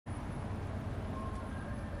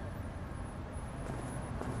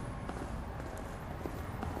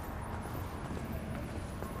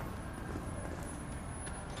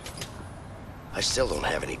I still don't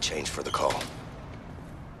have any change for the call.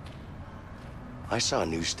 I saw a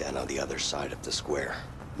newsstand on the other side of the square.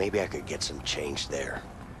 Maybe I could get some change there.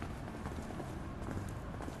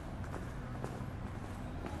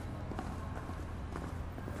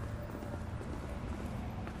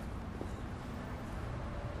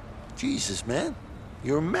 Jesus, man.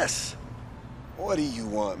 You're a mess. What do you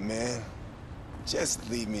want, man? Just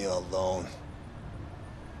leave me alone.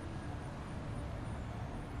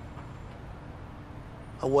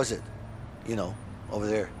 How was it? You know, over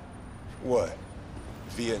there. What?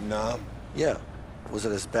 Vietnam? Yeah. Was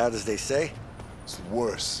it as bad as they say? It's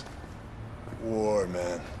worse. War,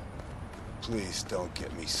 man. Please don't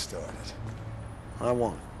get me started. I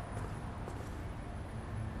won't.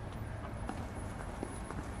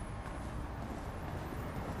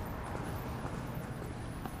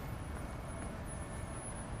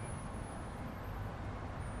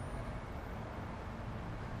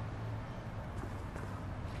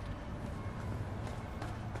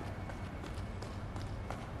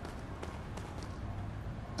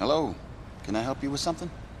 Hello. Can I help you with something?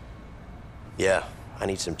 Yeah, I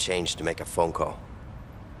need some change to make a phone call.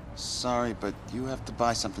 Sorry, but you have to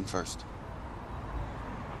buy something first.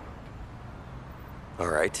 All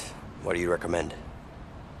right. What do you recommend?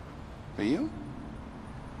 For you?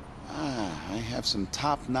 I have some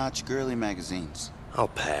top-notch girly magazines. I'll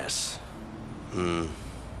pass.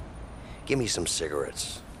 Give me some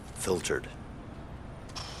cigarettes. Filtered.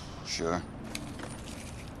 Sure.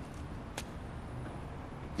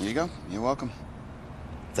 Here you go. You're welcome.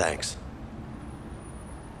 Thanks.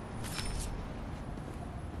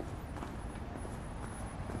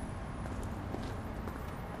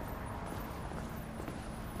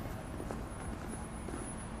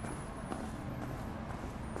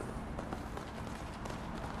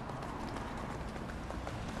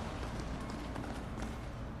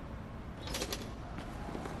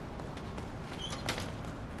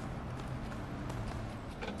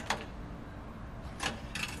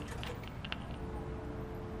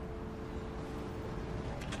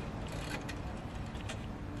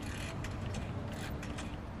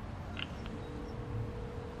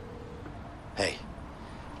 Hey,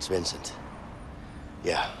 it's Vincent.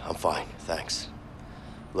 Yeah, I'm fine, thanks.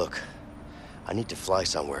 Look, I need to fly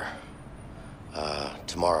somewhere.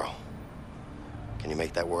 Tomorrow. Can you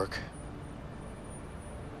make that work?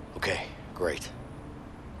 Okay, great.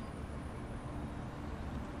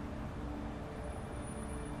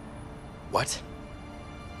 What?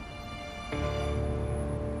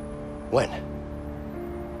 When?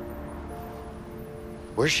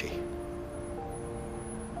 Where's she?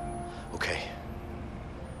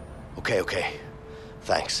 Okay.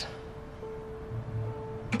 Thanks.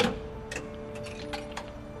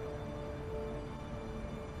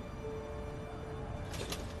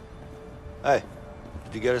 Hey,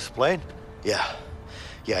 did you get us a plane? Yeah,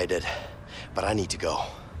 I did. But I need to go.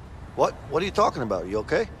 What? What are you talking about? You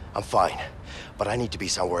okay? I'm fine, but I need to be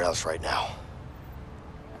somewhere else right now.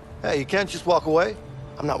 Hey, you can't just walk away?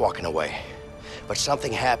 I'm not walking away. But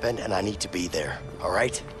something happened and I need to be there, all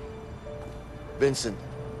right? Vincent.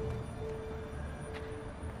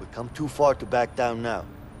 We've come too far to back down now.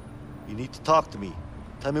 You need to talk to me.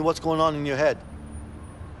 Tell me what's going on in your head.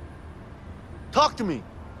 Talk to me!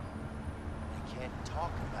 I can't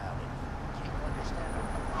talk about it. Can't you understand?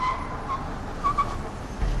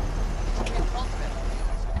 Can't talk about it.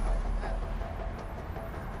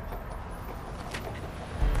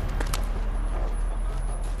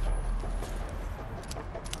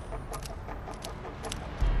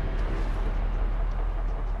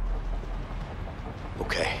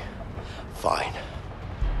 Okay, fine.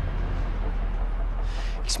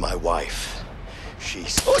 It's my wife.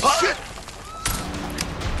 She's... Oh, shit!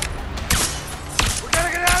 We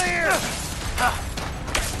gotta get out of here!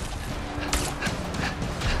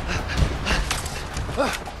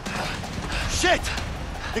 Shit!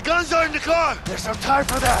 The guns are in the car! There's no time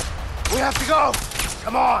for that. We have to go.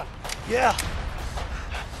 Come on. Yeah.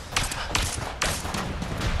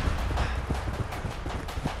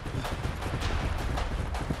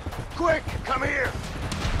 Quick, come here.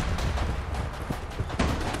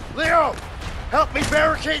 Leo, help me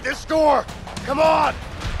barricade this door. Come on.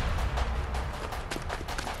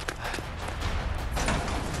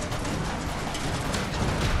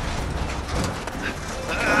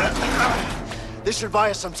 This should buy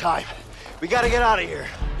us some time. We gotta get out of here.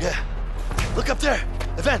 Yeah. Look up there.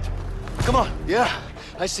 The vent. Come on. Yeah,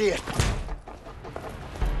 I see it.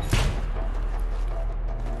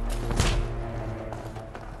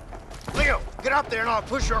 Leo, get up there and I'll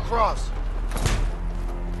push you across.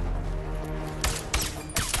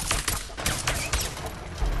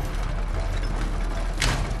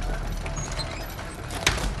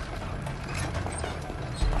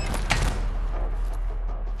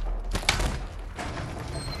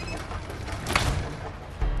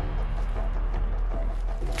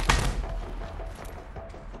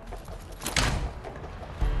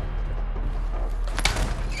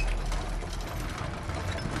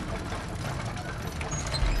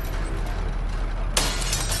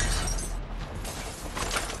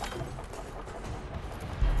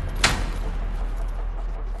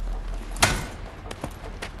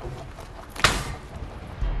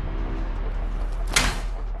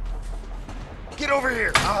 Get over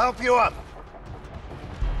here. I'll help you up.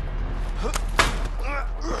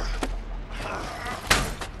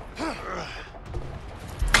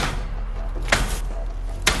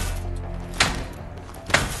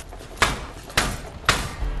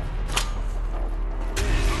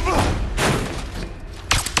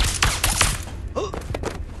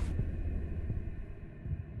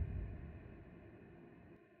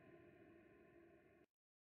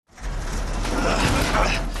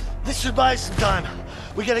 This should buy us some time.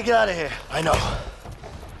 We gotta get out of here. I know.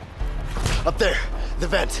 Up there, the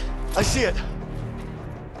vent. I see it.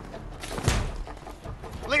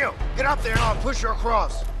 Leo, get up there and I'll push you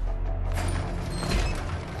across.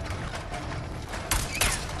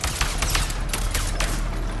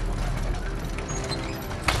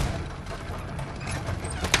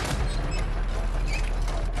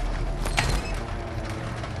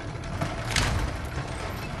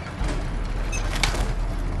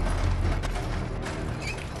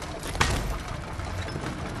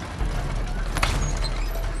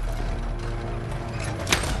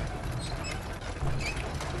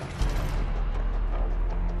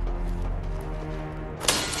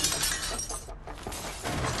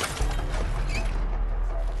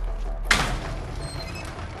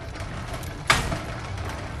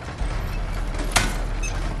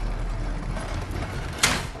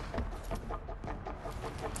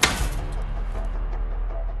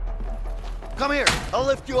 Come here. I'll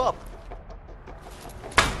lift you up.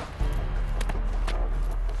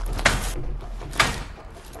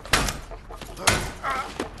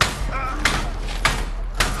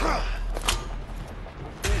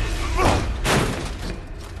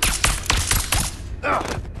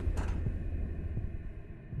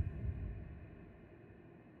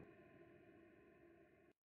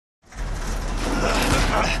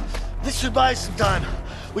 This should buy us some time.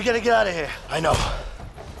 We gotta get out of here. I know.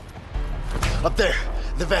 Up there,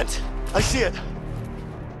 the vent. I see it.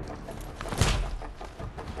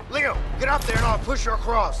 Leo, get up there and I'll push you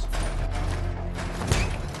across.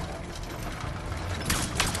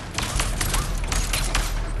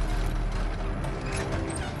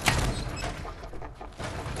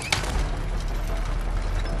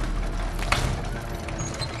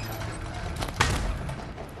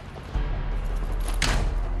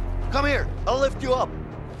 Come here. I'll lift you up.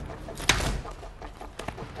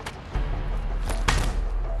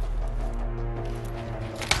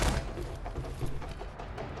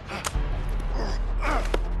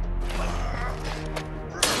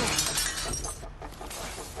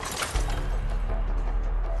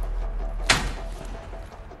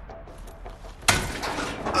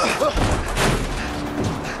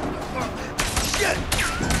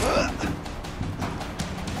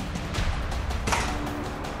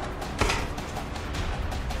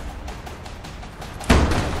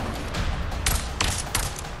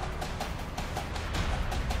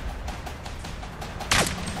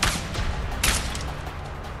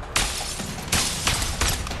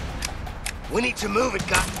 We need to move it,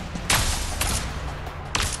 guy.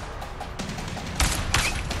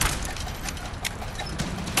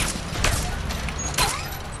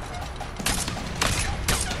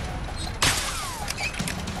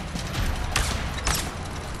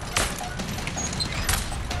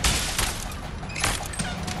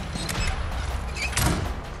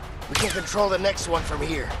 We can control the next one from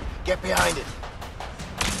here. Get behind it.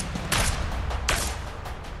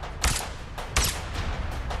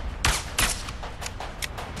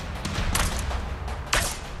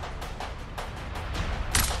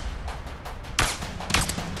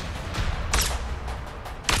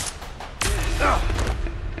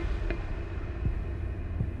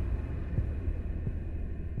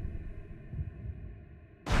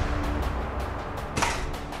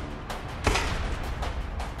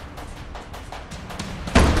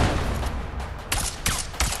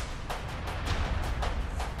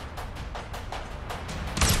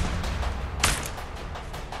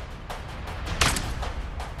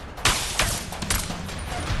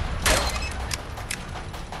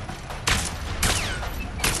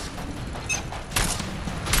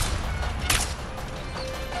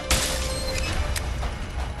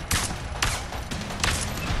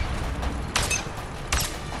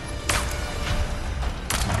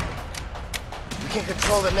 We can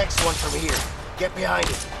control the next one from here. Get behind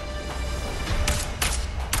it.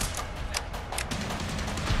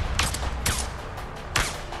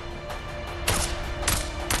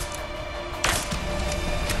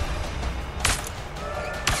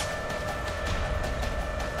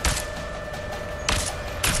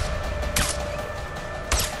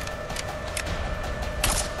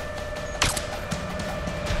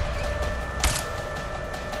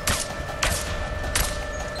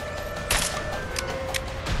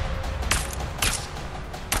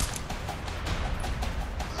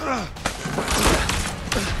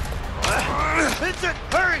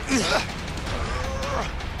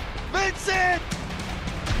 Vincent!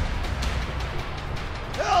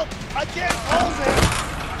 Help! I can't hold him!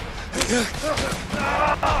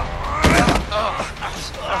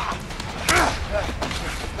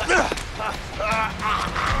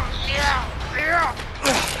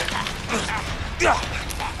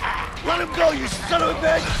 Let him go, you son of a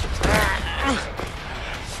bitch!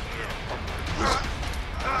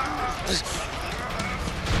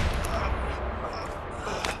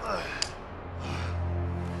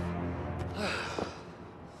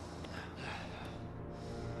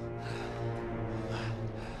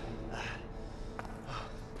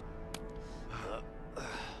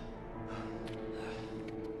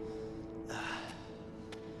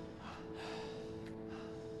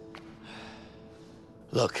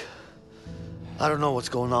 Look, I don't know what's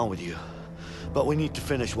going on with you, but we need to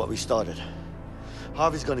finish what we started.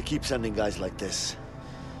 Harvey's gonna keep sending guys like this.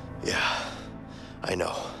 Yeah, I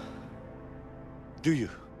know. Do you?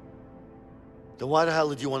 Then why the hell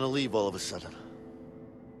did you want to leave all of a sudden?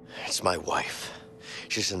 It's my wife.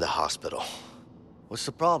 She's in the hospital. What's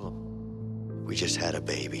the problem? We just had a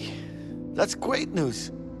baby. That's great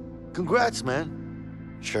news. Congrats,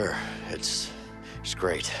 man. Sure, it's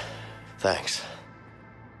great. Thanks.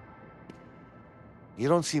 You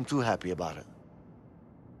don't seem too happy about it.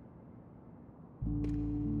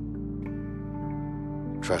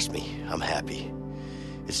 Trust me, I'm happy.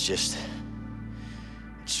 It's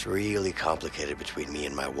really complicated between me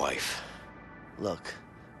and my wife. Look,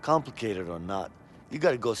 complicated or not, you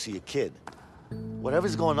gotta go see your kid.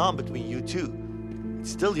 Whatever's going on between you two, it's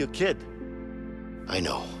still your kid. I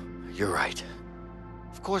know. You're right.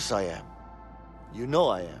 Of course I am. You know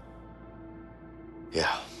I am.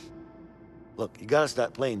 Yeah, Look, you got us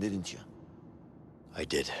that plane, didn't you? I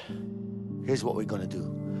did. Here's what we're gonna do.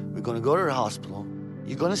 We're gonna go to the hospital,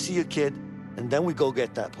 you're gonna see your kid, and then we go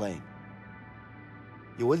get that plane.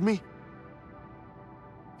 You with me?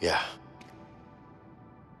 Yeah.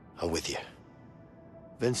 I'm with you.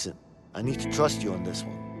 Vincent, I need to trust you on this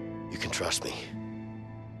one. You can trust me.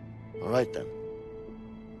 All right then.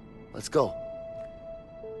 Let's go.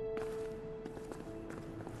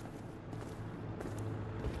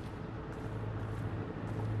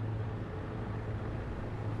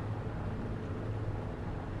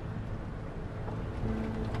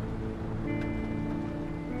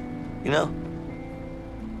 You know,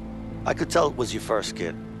 I could tell it was your first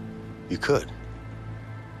kid. You could.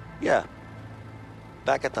 Yeah.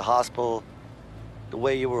 Back at the hospital, the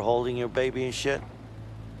way you were holding your baby and shit.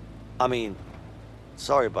 I mean,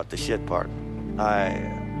 sorry about the shit part.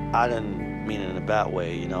 I didn't mean it in a bad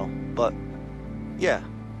way, you know, but yeah.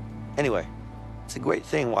 Anyway, it's a great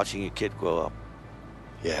thing watching your kid grow up.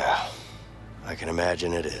 Yeah, I can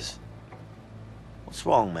imagine it is. What's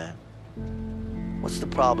wrong, man? What's the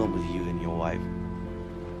problem with you and your wife?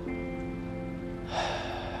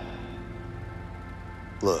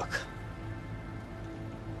 Look.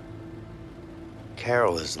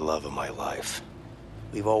 Carol is the love of my life.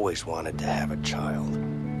 We've always wanted to have a child.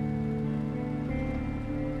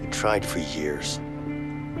 We tried for years.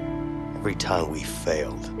 Every time we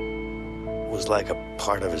failed, it was like a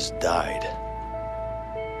part of us died.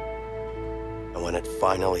 And when it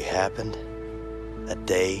finally happened, that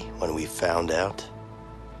day when we found out,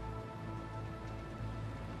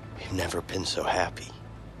 we've never been so happy.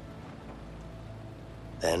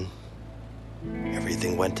 Then,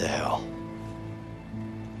 everything went to hell.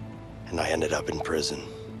 And I ended up in prison.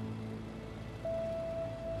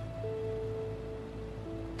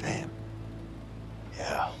 Damn.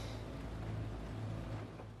 Yeah.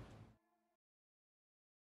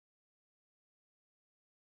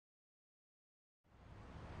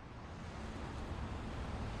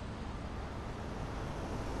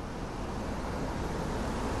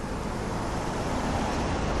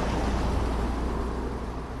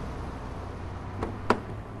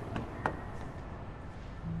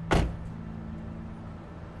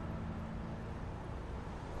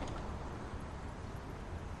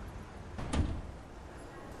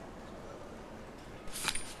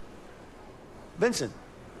 Vincent,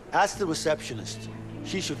 ask the receptionist.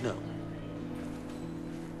 She should know.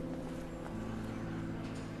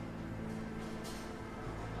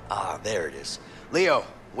 Ah, there it is. Leo,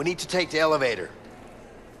 we need to take the elevator.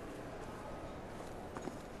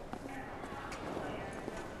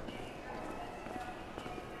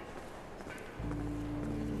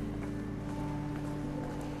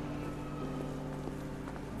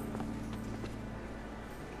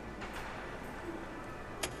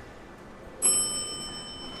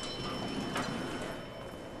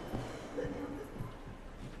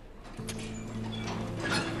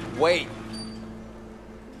 Wait.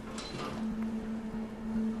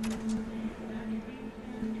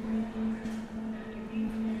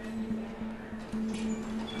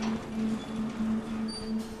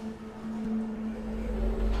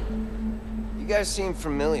 guys seem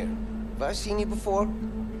familiar. Have I seen you before?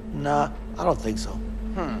 Nah, I don't think so.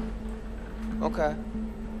 Okay.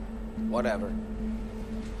 Whatever.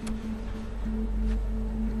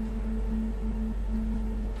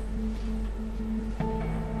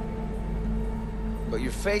 But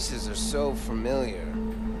your faces are so familiar.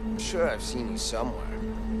 I'm sure I've seen you somewhere.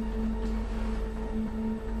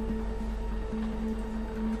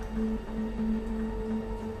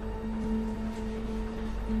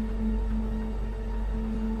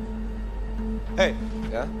 Hey.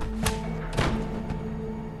 Yeah?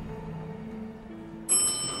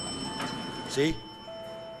 See?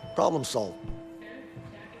 Problem solved.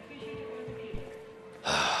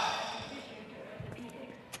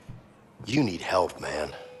 You need help, man.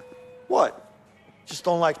 What? Just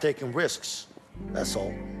don't like taking risks. That's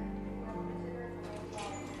all.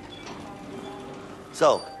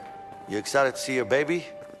 So, you excited to see your baby?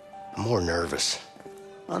 I'm more nervous.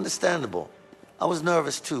 Understandable. I was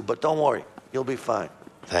nervous too, but don't worry. You'll be fine.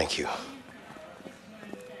 Thank you.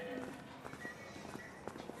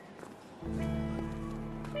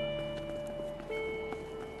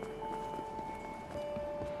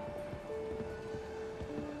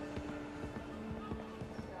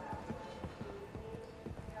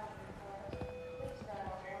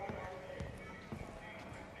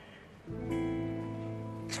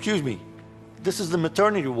 Excuse me. This is the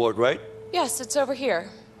maternity ward, right? Yes, it's over here.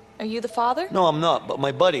 Are you the father? No, I'm not, but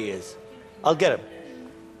my buddy is. I'll get him.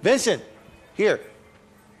 Vincent! Here.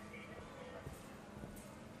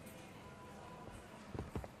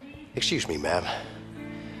 Excuse me, ma'am.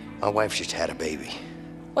 My wife just had a baby.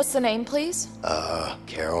 What's the name, please?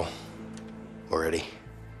 Carol. We're ready.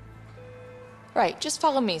 Right, just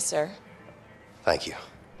follow me, sir. Thank you.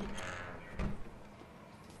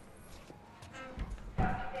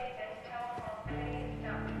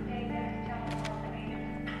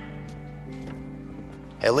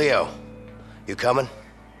 Hey, Leo. You coming?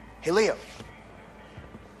 Hey, Leo.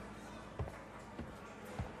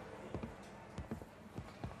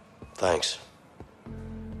 Thanks.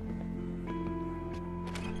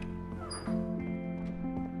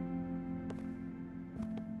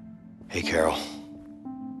 Hey, Carol.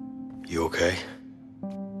 You okay?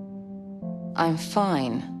 I'm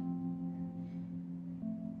fine.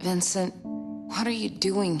 Vincent, what are you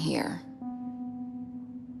doing here?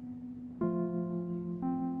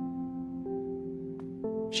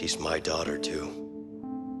 She's my daughter, too.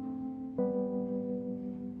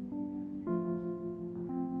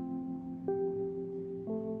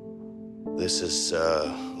 This is,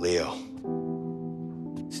 Leo.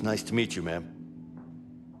 It's nice to meet you, ma'am.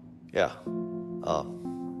 Yeah.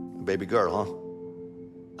 Baby girl,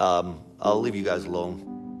 huh? I'll leave you guys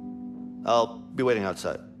alone. I'll be waiting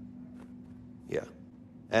outside. Yeah.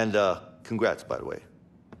 And, congrats, by the way.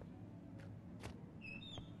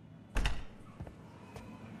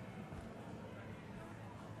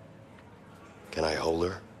 Can I hold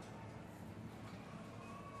her?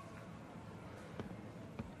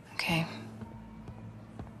 Okay.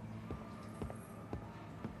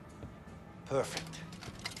 Perfect.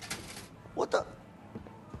 What the?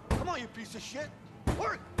 Come on, you piece of shit.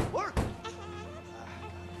 Work! Work!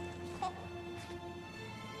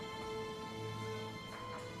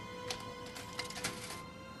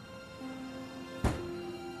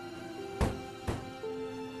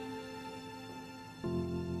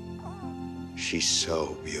 She's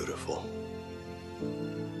so beautiful.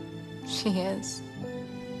 She is.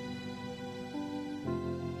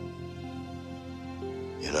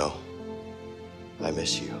 You know, I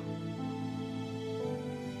miss you.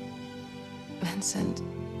 Vincent,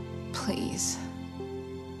 please.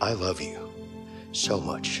 I love you so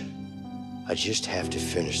much. I just have to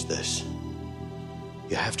finish this.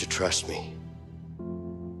 You have to trust me.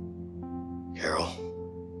 Carol,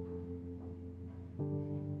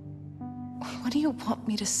 What do you want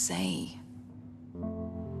me to say?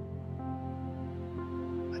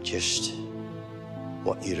 I just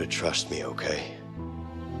want you to trust me, okay?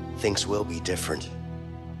 Things will be different.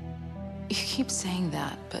 You keep saying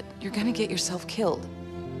that, but you're gonna get yourself killed.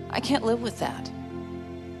 I can't live with that.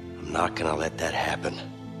 I'm not gonna let that happen.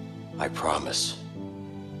 I promise.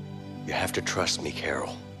 You have to trust me,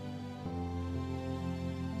 Carol.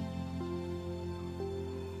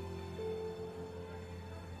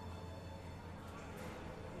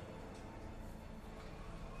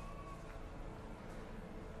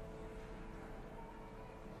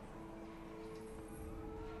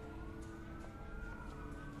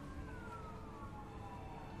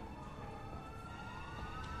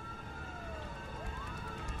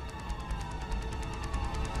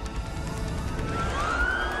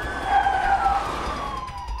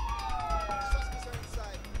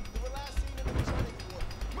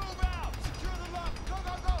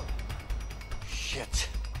 Shit.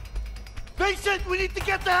 Vincent, we need to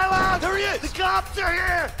get the hell out! There he is! The cops are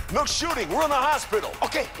here! No shooting. We're in the hospital.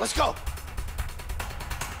 Okay, let's go.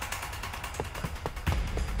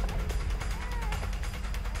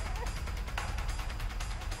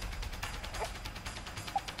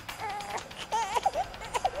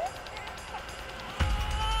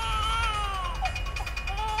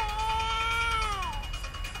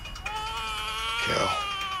 Carol.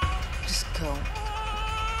 Just go.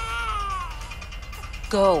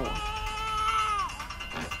 Go.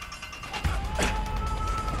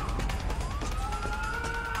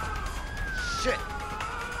 Shit.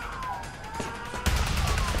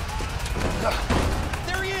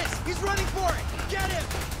 There he is! He's running for it! Get him!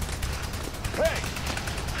 Hey!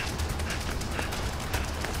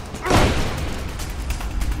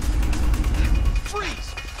 Freeze!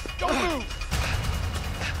 Don't move!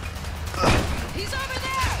 He's over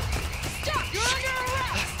there! Stop! You're under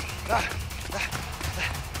arrest!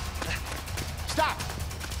 Stop!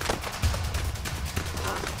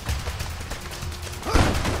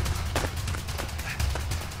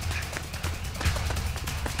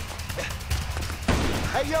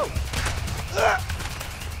 Hey, yo!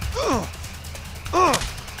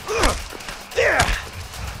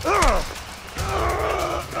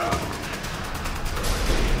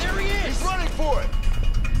 There he is! He's running for it!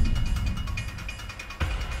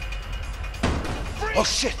 Oh,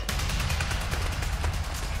 shit.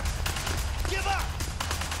 Give up!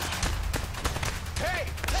 Hey!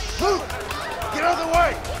 Move! Get out of the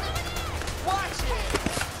way! Watch it!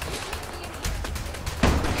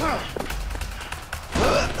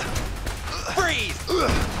 Freeze!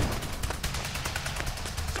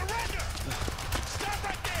 Surrender! Stop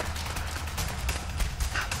right there!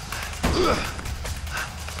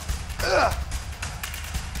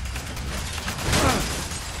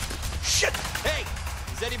 Shit. Hey!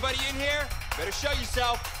 Is anybody in here? Better show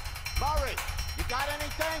yourself. Murray, you got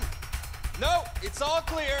anything? No, it's all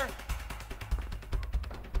clear.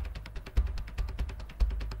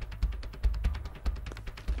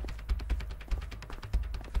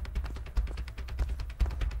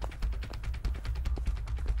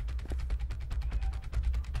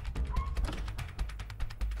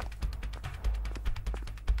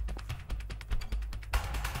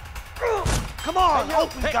 Come on, Hey, you.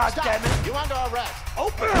 open, Hey, goddammit! You're under arrest.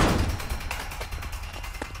 Open!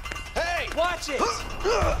 Hey, watch it!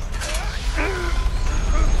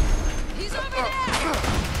 He's over there!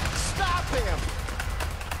 Stop him!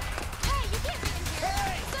 Hey, you can't get in here!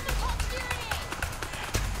 Hey! Someone call security!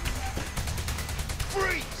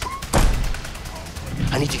 Freeze!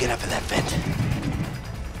 I need to get up in that vent.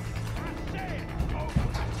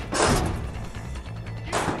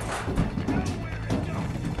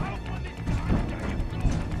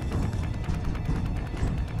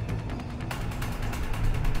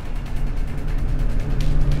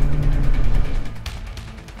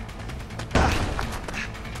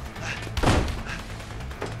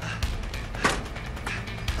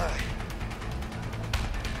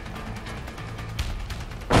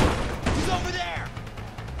 He's over there!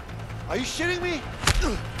 Are you shitting me?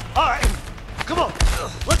 All right, come on,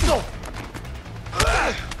 let's go.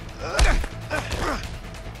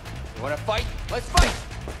 You wanna fight? Let's fight!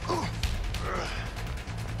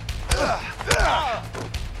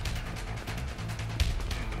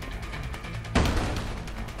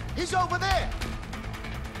 He's over there!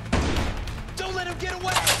 Don't let him get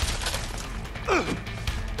away!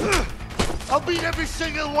 I'll beat every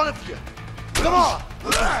single one of you. Come on.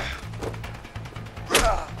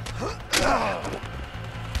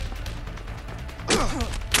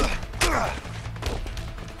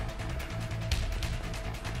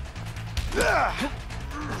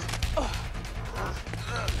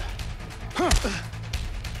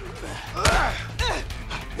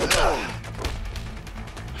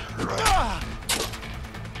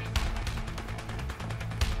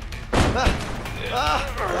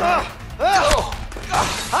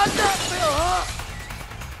 How'd that feel, huh?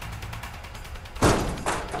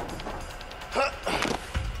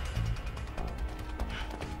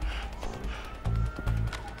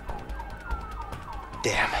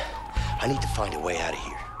 Damn. I need to find a way out of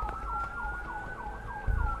here.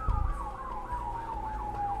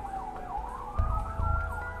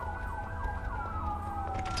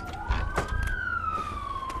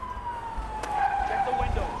 Check the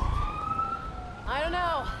windows. I don't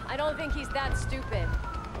know. I don't think he's that stupid.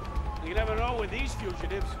 You never know with these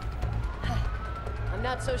fugitives. I'm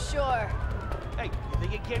not so sure. Hey, you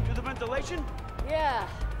think it came through the ventilation? Yeah,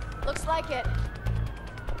 looks like it.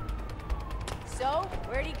 So,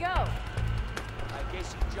 where'd he go? I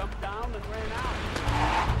guess he jumped down and ran out.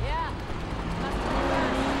 Yeah,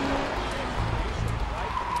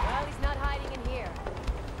 Well, he's not hiding in here.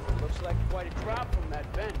 Looks like quite a drop from that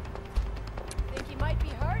vent. Think he might be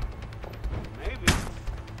hurt? Maybe.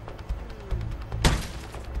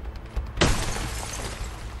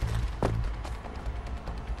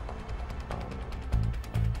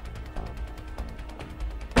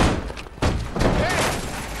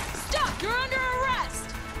 Stop! You're under arrest!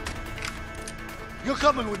 You're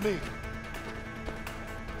coming with me.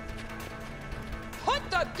 Put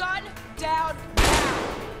the gun down now!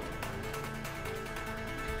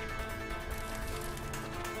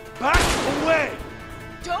 Back away!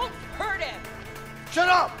 Don't hurt him! Shut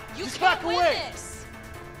up! You Just can't back win away! this!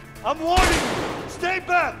 I'm warning you! Stay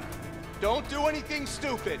back! Don't do anything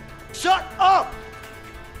stupid. Shut up!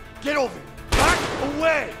 Get over here! Back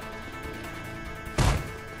away!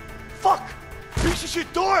 Fuck! Piece of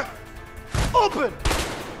shit door! Open!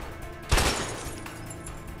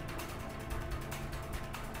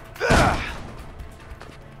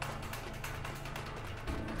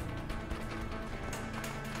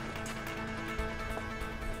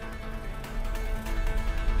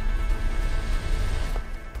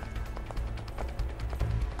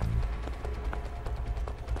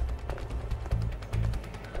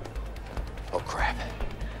 Oh, crap.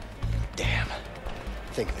 Damn.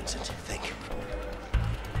 Think, Vincent, think.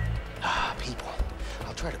 Ah, people.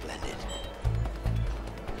 I'll try to blend in.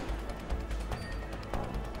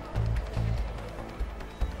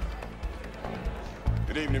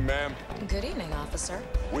 Good evening, ma'am. Good evening, officer.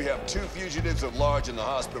 We have 2 fugitives at large in the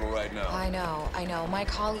hospital right now. I know. My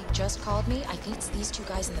colleague just called me. I think it's these 2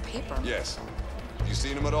 guys in the paper. Yes. Have you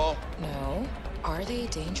seen them at all? No. Are they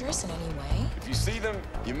dangerous in any way? If you see them,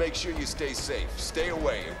 you make sure you stay safe. Stay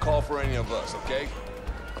away and call for any of us, okay?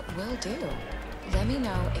 Will do. Let me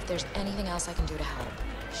know if there's anything else I can do to help.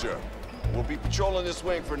 Sure. We'll be patrolling this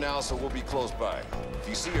wing for now, so we'll be close by. If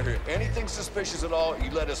you see or hear anything suspicious at all, you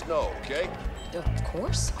let us know, okay? Of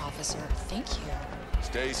course, officer. Thank you.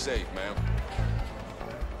 Stay safe, ma'am.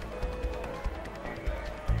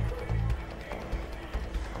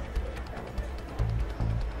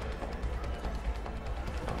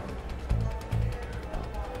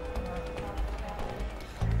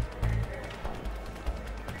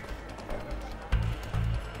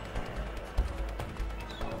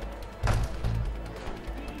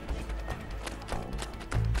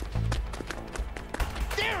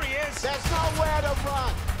 There's nowhere to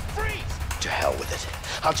run. Freeze! To hell with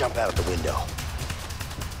it. I'll jump out of the window.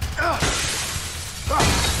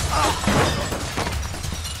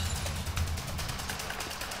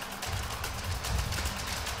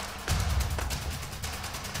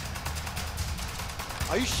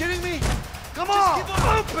 Are you shitting me? Come on!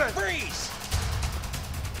 Open! Freeze!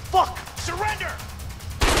 Fuck! Surrender!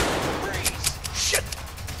 Freeze! Shit!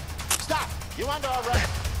 Stop! You under arrest.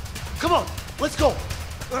 Come on! Let's go!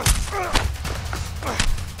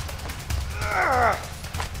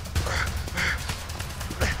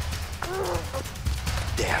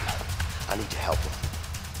 Damn. I need to help him.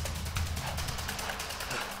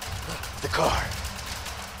 The car.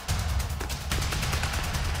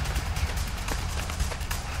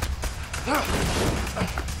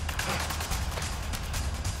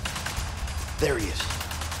 There he is.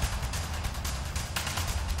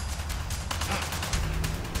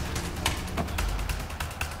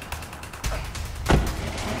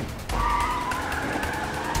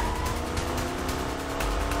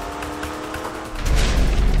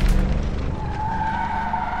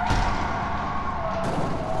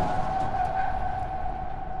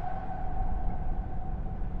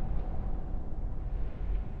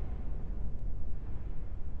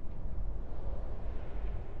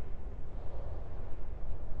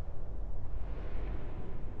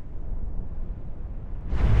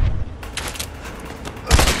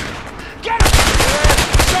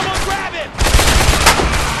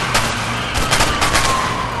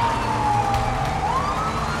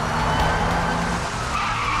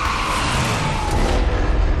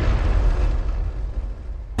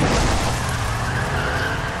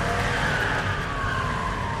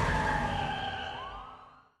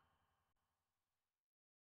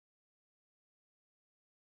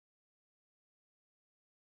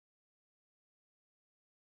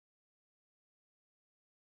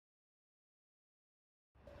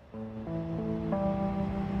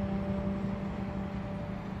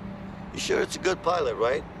 You sure it's a good pilot,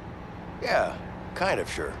 right? Yeah, kind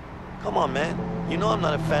of sure. Come on, man. You know I'm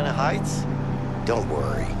not a fan of heights. Don't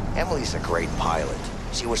worry. Emily's a great pilot.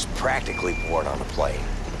 She was practically born on a plane.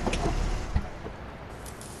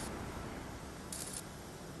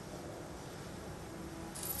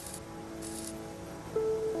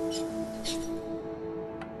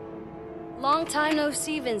 Long time no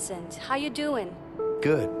see, Vincent. How you doing?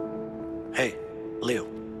 Good. Hey, Leo.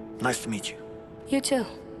 Nice to meet you. You too.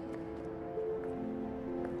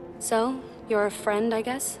 So, you're a friend, I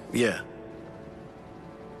guess? Yeah.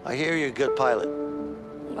 I hear you're a good pilot.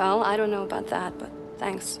 Well, I don't know about that, but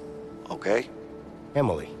thanks. Okay.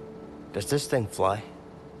 Emily, does this thing fly?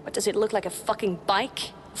 What, does it look like a fucking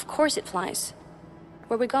bike? Of course it flies.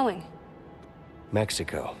 Where we going?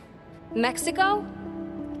 Mexico. Mexico?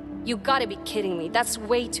 You gotta be kidding me. That's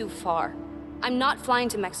way too far. I'm not flying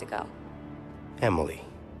to Mexico. Emily,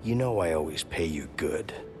 you know I always pay you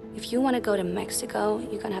good. If you want to go to Mexico,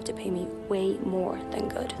 you're gonna have to pay me way more than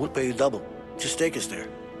good. We'll pay you double. Just take us there.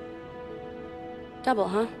 Double,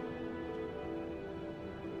 huh?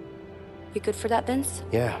 You good for that, Vince?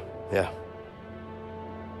 Yeah.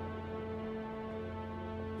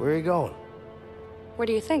 Where are you going? Where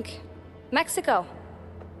do you think? Mexico.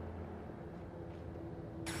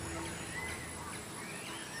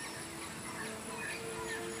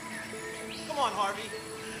 Come on, Harvey.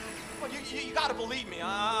 Come on, you gotta believe me.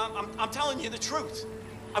 I'm telling you the truth.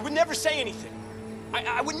 I would never say anything.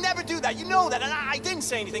 I would never do that. You know that, and I didn't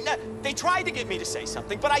say anything. They tried to get me to say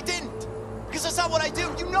something, but I didn't. Because that's not what I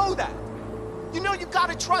do. You know that. You know you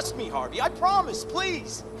gotta trust me, Harvey. I promise.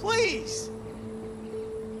 Please. Please.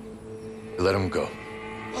 Let him go.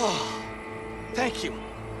 Oh, thank you.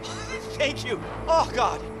 Thank you. Oh,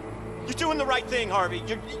 God. You're doing the right thing, Harvey.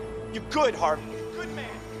 You're good, Harvey. You're a good man.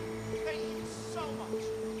 Thank you so much.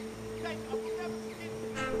 Thank you. I will never forget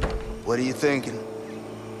you. What are you thinking?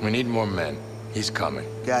 We need more men. He's coming.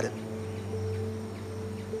 Got it.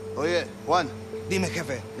 Oye, Juan. Dime,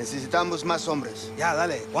 jefe. Necesitamos más hombres. Ya,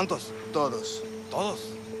 dale. ¿Cuántos? Todos. ¿Todos?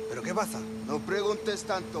 ¿Pero qué pasa? No preguntes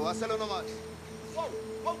tanto. Hazlo nomás. Whoa,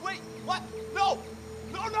 whoa, wait. What? No!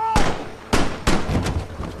 No, no!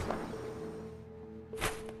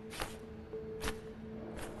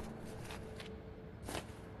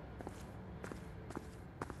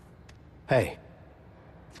 Hey,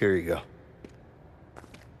 here you go.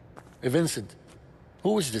 Hey, Vincent.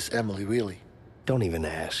 Who is this Emily, really? Don't even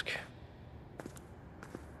ask.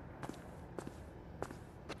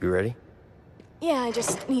 You ready? Yeah, I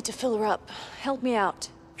just need to fill her up. Help me out.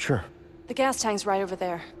 Sure. The gas tank's right over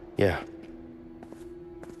there. Yeah.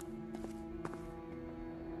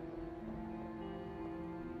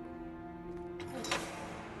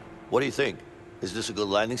 What do you think? Is this a good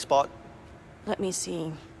landing spot? Let me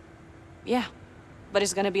see. Yeah, but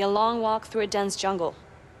it's gonna be a long walk through a dense jungle.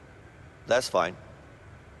 That's fine.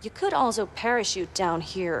 You could also parachute down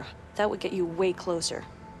here. That would get you way closer.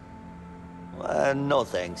 No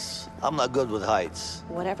thanks. I'm not good with heights.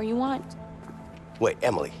 Whatever you want. Wait,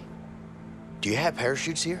 Emily. Do you have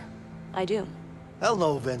parachutes here? I do. Hell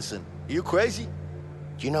no, Vincent. Are you crazy?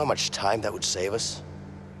 Do you know how much time that would save us?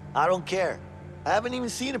 I don't care. I haven't even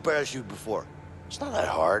seen a parachute before. It's not that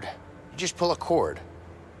hard. You just pull a cord.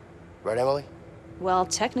 Right, Emily? Well,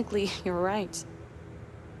 technically, you're right.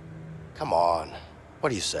 Come on. What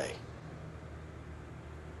do you say?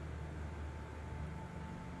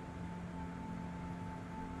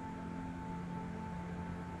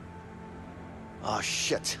 Oh,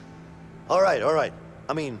 shit. All right.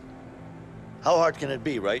 I mean, how hard can it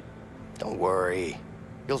be, right? Don't worry.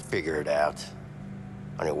 You'll figure it out.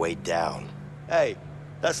 On your way down. Hey,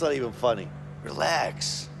 that's not even funny.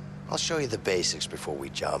 Relax. I'll show you the basics before we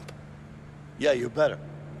jump. Yeah, you better.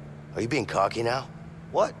 Are you being cocky now?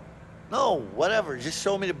 What? No, whatever. Just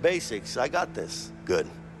show me the basics. I got this. Good.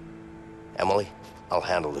 Emily, I'll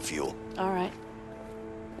handle the fuel. All right.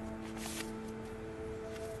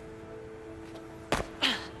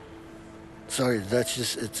 Sorry, that's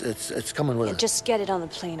just, it's coming with Yeah, us. just get it on the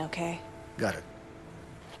plane, okay? Got it.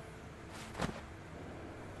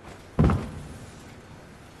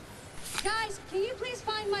 Guys, can you please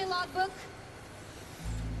find my logbook?